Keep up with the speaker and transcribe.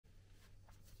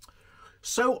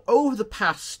So over the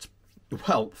past,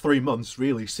 well, 3 months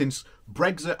really, since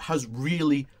Brexit has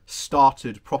really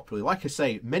started properly, like I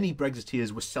say, many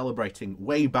Brexiteers were celebrating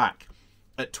way back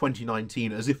at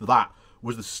 2019 as if that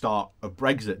was the start of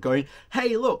Brexit, going,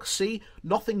 hey, look, see,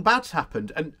 nothing bad's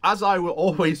happened. And as I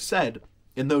always said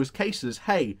in those cases,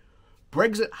 hey,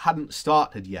 Brexit hadn't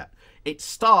started yet. It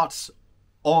starts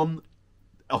on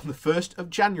the 1st of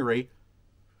January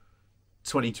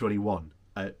 2021.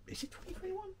 Is it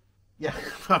 2021? Yeah,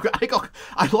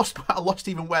 I lost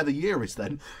even where the year is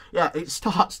then. Yeah, it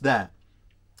starts there.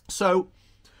 So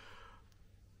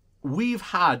we've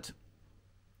had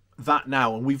that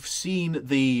now, and we've seen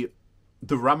the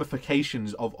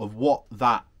ramifications of what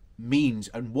that means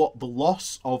and what the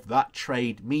loss of that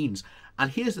trade means.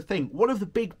 And here's the thing, one of the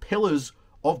big pillars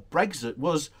of Brexit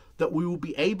was that we will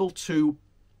be able to,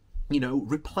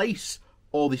 replace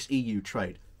all this EU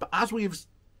trade. But as we have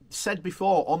said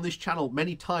before on this channel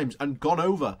many times and gone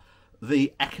over,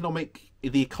 the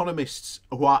economists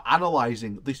who are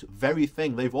analysing this very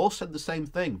thing, they've all said the same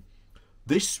thing.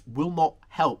 This will not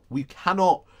help. We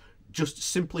cannot just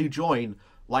simply join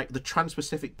like the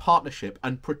Trans-Pacific Partnership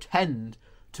and pretend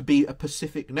to be a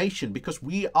Pacific nation, because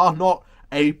we are not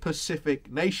a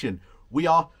Pacific nation. We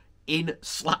are in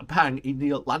slap bang in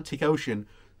the Atlantic Ocean,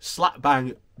 slap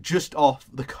bang just off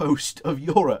the coast of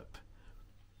Europe.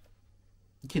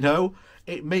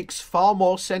 It makes far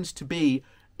more sense to be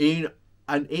in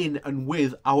and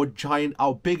with our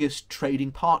biggest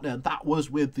trading partner, and that was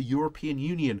with the European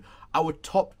Union. Our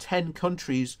top 10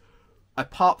 countries,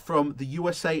 apart from the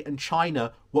USA and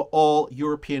China, were all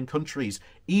European countries.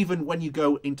 Even when you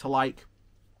go into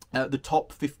the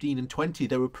top 15 and 20,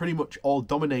 they were pretty much all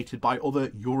dominated by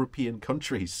other European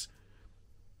countries.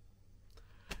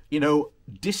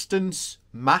 Distance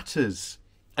matters,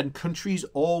 and countries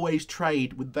always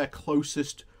trade with their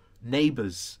closest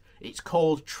neighbours. It's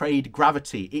called trade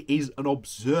gravity. It is an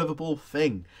observable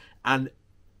thing, and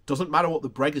doesn't matter what the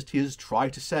Brexiteers try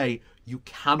to say, you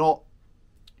cannot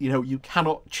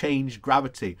change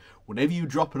gravity. Whenever you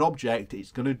drop an object,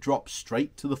 it's going to drop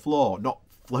straight to the floor, not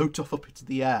float off up into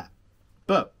the air.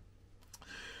 But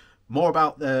more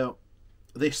about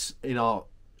this in our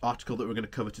article that we're going to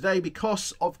cover today,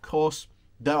 because of course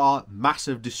there are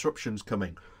massive disruptions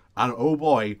coming. And oh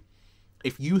boy,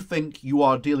 if you think you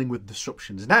are dealing with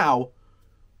disruptions now,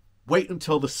 wait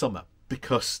until the summer,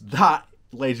 because that,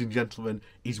 ladies and gentlemen,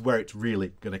 is where it's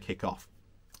really going to kick off.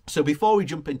 So before we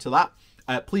jump into that,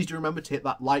 please do remember to hit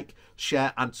that like,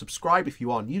 share and subscribe if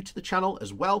you are new to the channel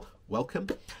as well. Welcome.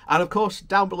 And of course,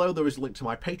 down below there is a link to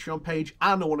my Patreon page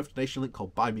and a one-off donation link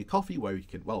called Buy Me a Coffee, where you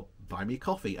can, buy me a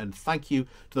coffee. And thank you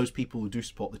to those people who do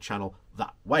support the channel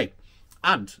that way.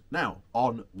 And now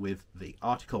on with the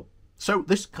article. So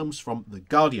this comes from The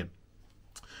Guardian.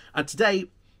 And today,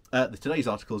 today's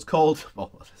article is called,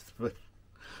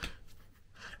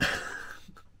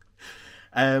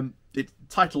 its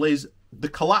title is "The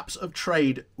Collapse of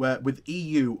Trade with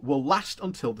EU Will Last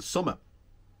Until the Summer."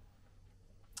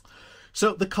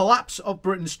 So the collapse of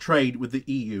Britain's trade with the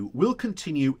EU will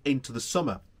continue into the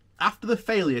summer, after the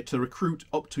failure to recruit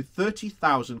up to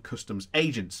 30,000 customs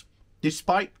agents,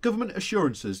 despite government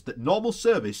assurances that normal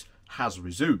service has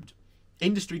resumed.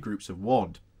 Industry groups have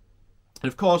warned.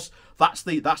 And of course, that's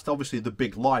obviously the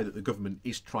big lie that the government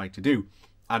is trying to do.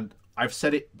 And I've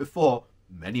said it before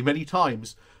many, many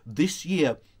times. This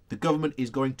year, the government is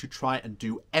going to try and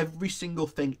do every single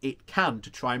thing it can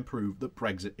to try and prove that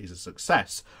Brexit is a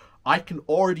success. I can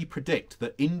already predict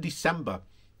that in December,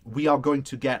 we are going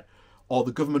to get, or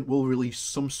the government will release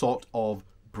some sort of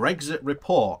Brexit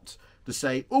report to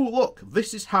say, oh, look,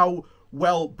 this is how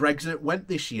well Brexit went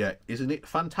this year. Isn't it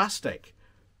fantastic?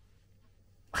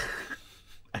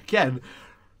 Again,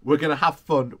 we're going to have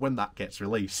fun when that gets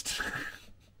released.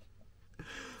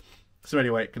 So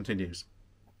anyway, it continues.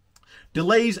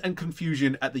 Delays and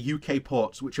confusion at the UK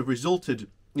ports, which have resulted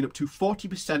in up to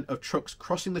 40% of trucks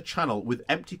crossing the channel with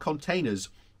empty containers,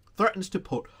 threatens to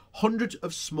put hundreds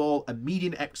of small and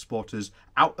medium exporters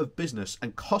out of business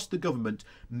and cost the government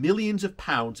millions of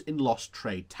pounds in lost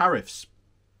trade tariffs.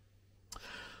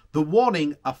 The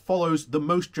warning follows the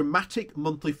most dramatic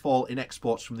monthly fall in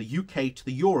exports from the UK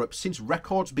to Europe since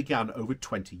records began over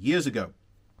 20 years ago.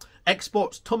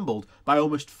 Exports tumbled by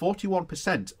almost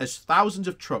 41% as thousands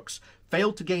of trucks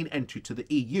failed to gain entry to the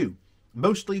EU,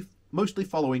 mostly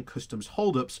following customs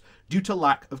hold-ups due to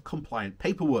lack of compliant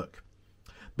paperwork.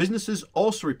 Businesses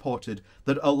also reported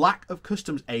that a lack of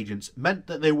customs agents meant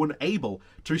that they were unable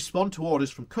to respond to orders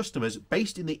from customers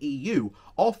based in the EU,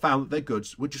 or found that their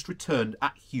goods were just returned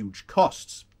at huge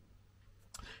costs.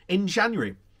 In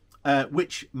January,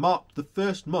 which marked the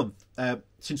first month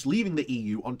since leaving the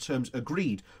EU on terms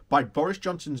agreed by Boris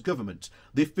Johnson's government,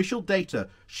 the official data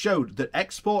showed that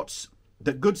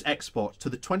goods exports to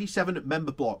the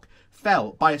 27-member bloc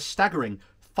fell by a staggering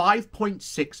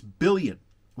 5.6 billion,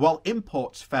 while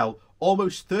imports fell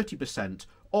almost 30%,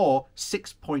 or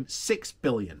 6.6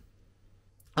 billion.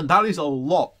 And that is a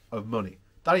lot of money.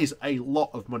 That is a lot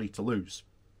of money to lose.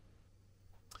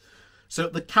 So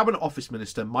the Cabinet Office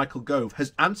Minister, Michael Gove,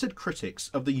 has answered critics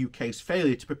of the UK's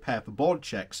failure to prepare for border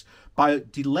checks by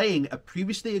delaying a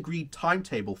previously agreed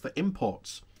timetable for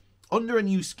imports. Under a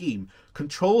new scheme,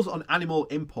 controls on animal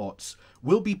imports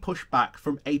will be pushed back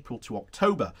from April to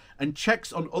October, and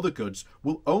checks on other goods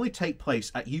will only take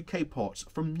place at UK ports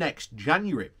from next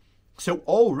January. So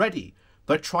already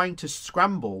they're trying to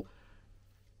scramble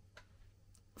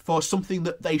for something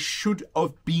that they should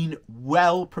have been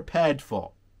well prepared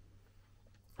for.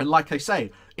 And like I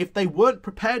say, if they weren't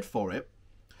prepared for it,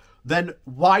 then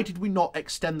why did we not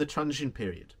extend the transition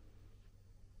period?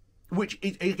 Which,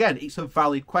 again, it's a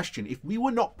valid question. If we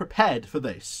were not prepared for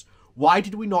this, why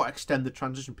did we not extend the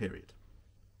transition period?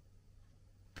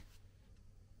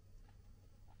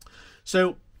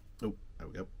 So, oh, there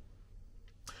we go.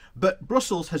 But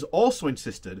Brussels has also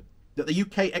insisted that the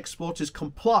UK exporters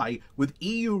comply with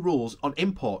EU rules on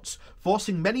imports,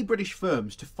 forcing many British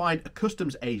firms to find a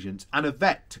customs agent and a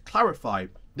vet to clarify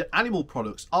that animal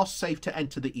products are safe to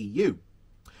enter the EU.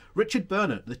 Richard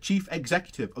Burnett, the chief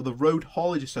executive of the Road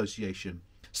Haulage Association,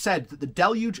 said that the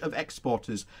deluge of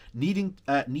exporters needing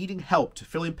help to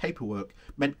fill in paperwork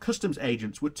meant customs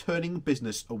agents were turning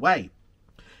business away.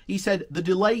 He said the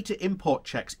delay to import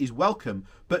checks is welcome,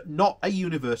 but not a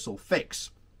universal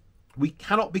fix. We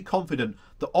cannot be confident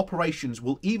that operations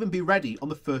will even be ready on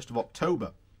the 1st of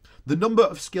October. The number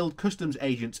of skilled customs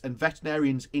agents and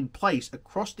veterinarians in place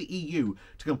across the EU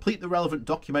to complete the relevant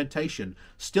documentation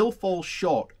still falls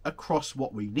short across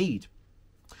what we need.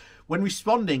 When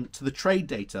responding to the trade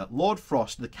data, Lord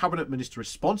Frost, the cabinet minister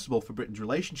responsible for Britain's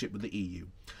relationship with the EU,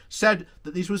 said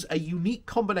that this was a unique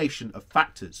combination of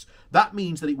factors. That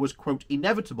means that it was, quote,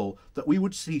 inevitable that we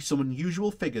would see some unusual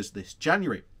figures this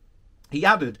January. He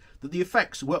added that the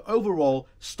effects were overall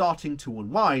starting to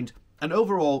unwind, and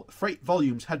overall freight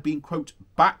volumes had been, quote,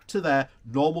 back to their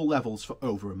normal levels for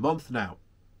over a month now.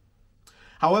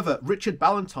 However, Richard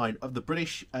Ballantyne of the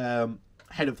British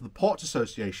head of the Ports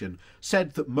Association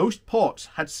said that most ports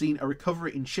had seen a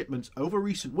recovery in shipments over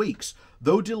recent weeks,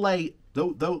 though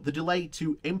the delay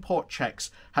to import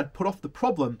checks had put off the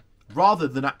problem rather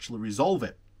than actually resolve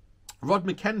it. Rod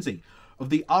Mackenzie of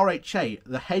the RHA,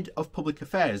 the head of public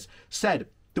affairs, said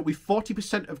that with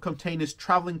 40% of containers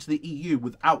travelling to the EU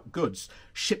without goods,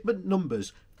 shipment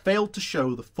numbers failed to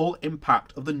show the full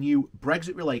impact of the new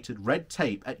Brexit-related red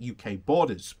tape at UK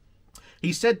borders.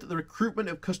 He said that the recruitment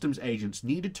of customs agents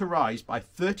needed to rise by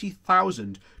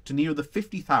 30,000 to near the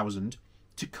 50,000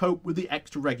 to cope with the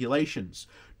extra regulations.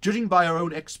 Judging by our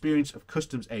own experience of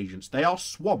customs agents, they are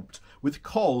swamped with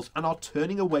calls and are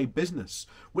turning away business,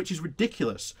 which is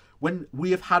ridiculous when we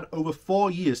have had over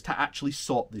 4 years to actually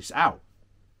sort this out.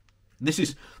 This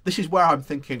is where I'm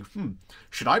thinking,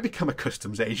 should I become a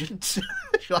customs agent?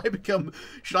 should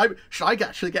I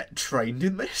actually get trained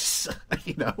in this?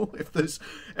 You know, if there's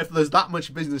that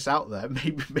much business out there,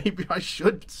 maybe I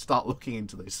should start looking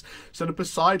into this. Set up a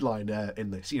sideline in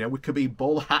this. You know, we could be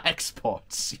bowler hat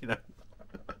exports. You know,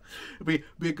 it'd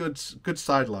be a good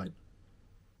sideline.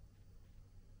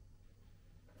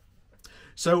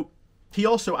 So he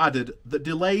also added that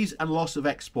delays and loss of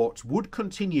exports would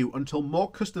continue until more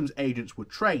customs agents were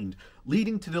trained,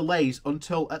 leading to delays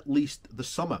until at least the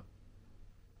summer.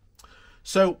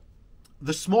 So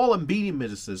the small and medium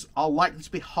businesses are likely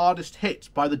to be hardest hit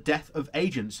by the death of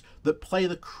agents that play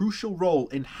the crucial role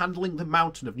in handling the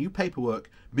mountain of new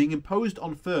paperwork being imposed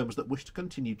on firms that wish to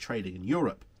continue trading in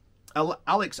Europe.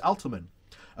 Alex Alterman,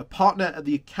 a partner at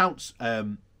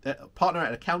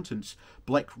accountants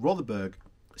Blake Rotherberg,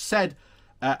 said,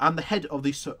 and the head of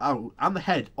the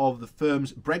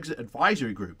firm's Brexit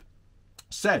advisory group,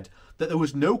 said that there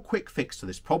was no quick fix to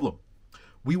this problem.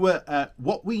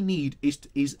 What we need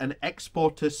is an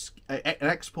exporter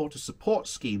support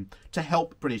scheme to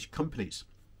help British companies.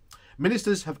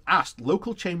 Ministers have asked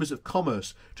local chambers of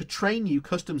commerce to train new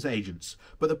customs agents,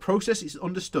 but the process is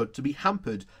understood to be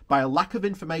hampered by a lack of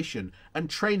information and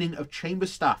training of chamber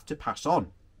staff to pass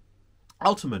on.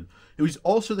 Alterman, who is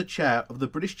also the chair of the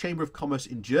British Chamber of Commerce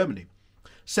in Germany,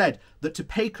 said that to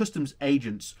pay customs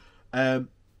agents, the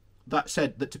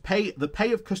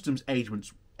pay of customs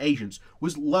agents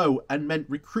was low and meant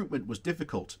recruitment was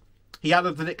difficult. He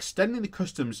added that extending the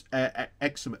customs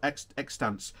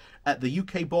extents at the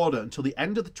UK border until the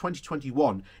end of the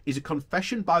 2021 is a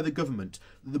confession by the government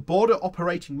that the border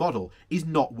operating model is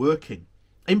not working.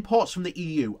 Imports from the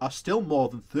EU are still more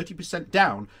than 30%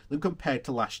 down than compared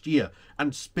to last year,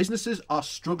 and businesses are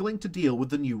struggling to deal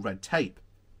with the new red tape.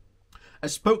 A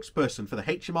spokesperson for the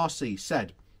HMRC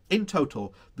said, in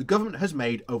total, the government has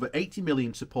made over 80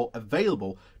 million support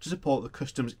available to support the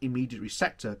customs intermediary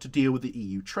sector to deal with the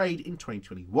EU trade in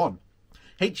 2021.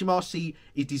 HMRC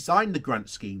is designed the grant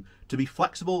scheme to be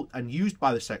flexible and used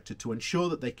by the sector to ensure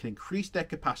that they can increase their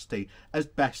capacity as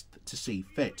best to see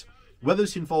fit, whether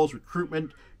this involves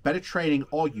recruitment, better training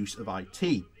or use of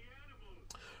IT.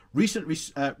 Recent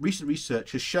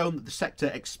research has shown that the sector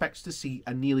expects to see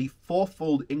a nearly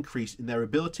fourfold increase in their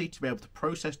ability to be able to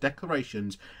process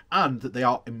declarations, and that the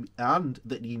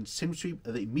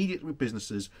immediate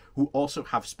businesses who also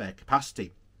have spare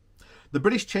capacity. The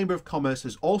British Chamber of Commerce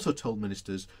has also told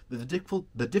ministers that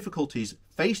the difficulties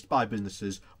faced by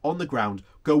businesses on the ground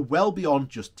go well beyond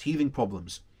just teething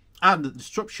problems, and that the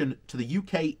disruption to the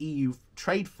UK-EU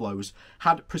trade flows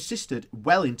had persisted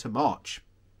well into March.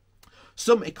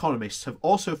 Some economists have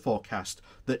also forecast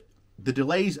that the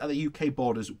delays at the UK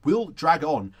borders will drag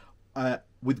on there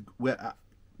we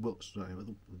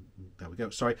go.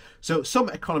 So some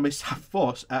economists have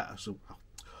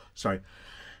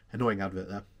annoying advert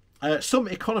there. Some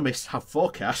economists have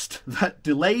forecast that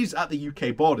delays at the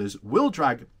UK borders will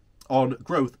drag on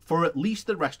growth for at least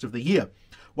the rest of the year,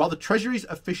 while the Treasury's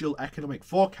official economic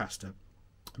forecaster,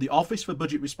 the Office for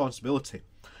Budget Responsibility,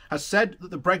 has said that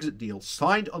the Brexit deal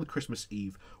signed on Christmas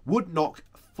Eve would knock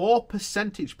 4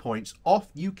 percentage points off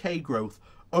UK growth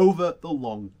over the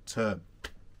long term.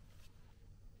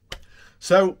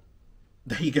 So,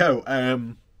 there you go.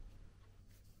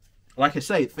 Like I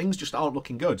say, things just aren't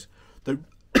looking good. They're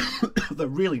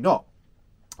really not.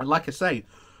 And like I say,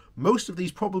 most of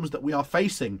these problems that we are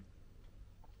facing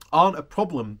aren't a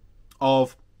problem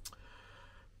of,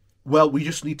 well, we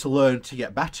just need to learn to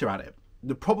get better at it.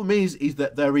 The problem is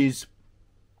that there is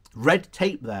red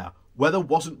tape there where there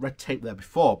wasn't red tape there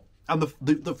before. And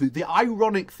the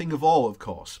ironic thing of all, of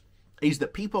course, is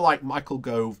that people like Michael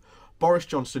Gove, Boris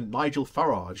Johnson, Nigel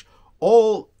Farage,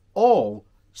 all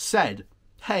said,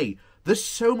 hey, there's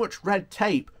so much red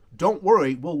tape, don't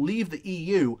worry, we'll leave the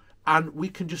EU and we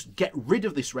can just get rid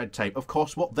of this red tape. Of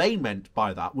course, what they meant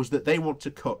by that was that they want to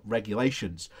cut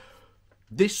regulations.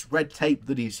 This red tape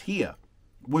that is here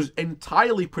was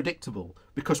entirely predictable,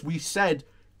 because we said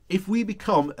if we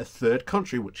become a third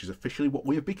country, which is officially what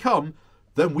we have become,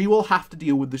 then we will have to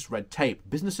deal with this red tape.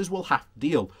 Businesses will have to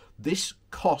deal. This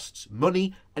costs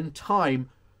money and time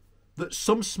that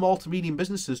some small to medium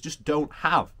businesses just don't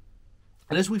have.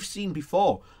 And as we've seen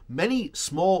before, many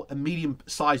small and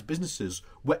medium-sized businesses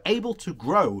were able to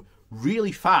grow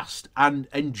really fast and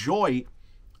enjoy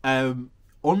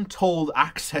untold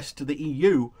access to the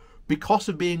EU because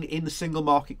of being in the single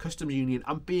market customs union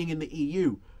and being in the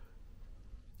EU.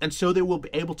 And so they will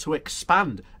be able to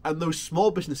expand, and those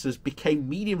small businesses became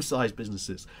medium-sized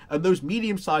businesses, and those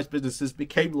medium-sized businesses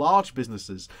became large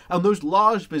businesses, and those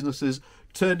large businesses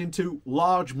turned into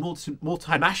large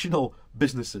multinational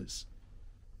businesses.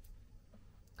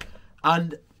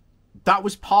 And that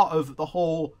was part of the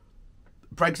whole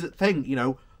Brexit thing, you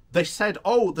know. They said,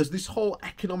 oh, there's this whole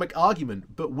economic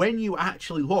argument, but when you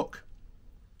actually look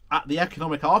at the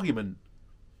economic argument,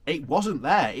 it wasn't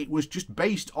there. It was just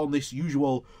based on this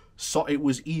usual, so it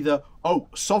was either, oh,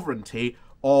 sovereignty,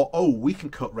 or, oh, we can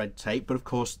cut red tape, but of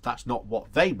course that's not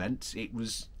what they meant. It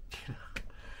was...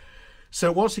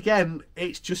 So once again,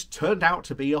 it's just turned out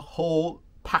to be a whole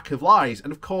pack of lies.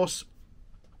 And of course,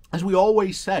 as we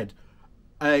always said,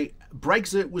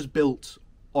 Brexit was built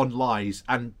on lies,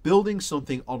 and building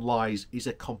something on lies is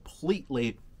a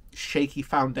completely shaky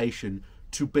foundation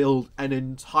to build an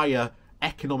entire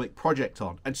economic project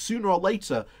on. And sooner or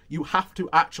later, you have to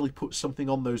actually put something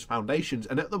on those foundations.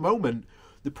 And at the moment,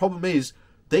 the problem is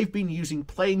they've been using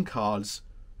playing cards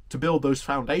to build those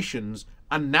foundations,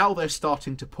 and now they're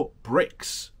starting to put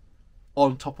bricks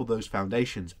on top of those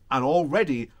foundations. And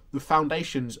already the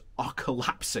foundations are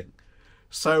collapsing.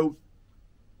 So,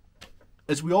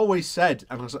 as we always said,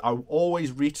 and as I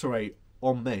always reiterate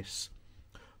on this,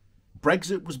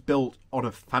 Brexit was built on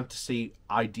a fantasy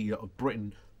idea of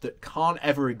Britain that can't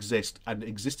ever exist, and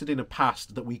existed in a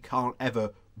past that we can't ever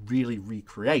really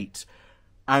recreate.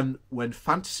 And when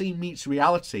fantasy meets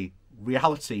reality,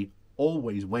 reality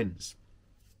always wins.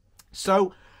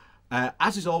 So,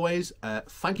 As is always,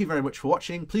 thank you very much for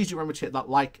watching. Please do remember to hit that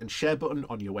like and share button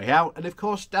on your way out. And of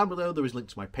course, down below there is a link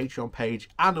to my Patreon page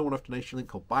and a one-off donation link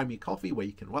called Buy Me a Coffee, where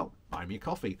you can, well, buy me a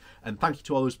coffee. And thank you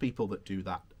to all those people that do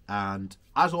that. And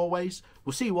as always,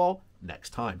 we'll see you all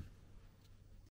next time.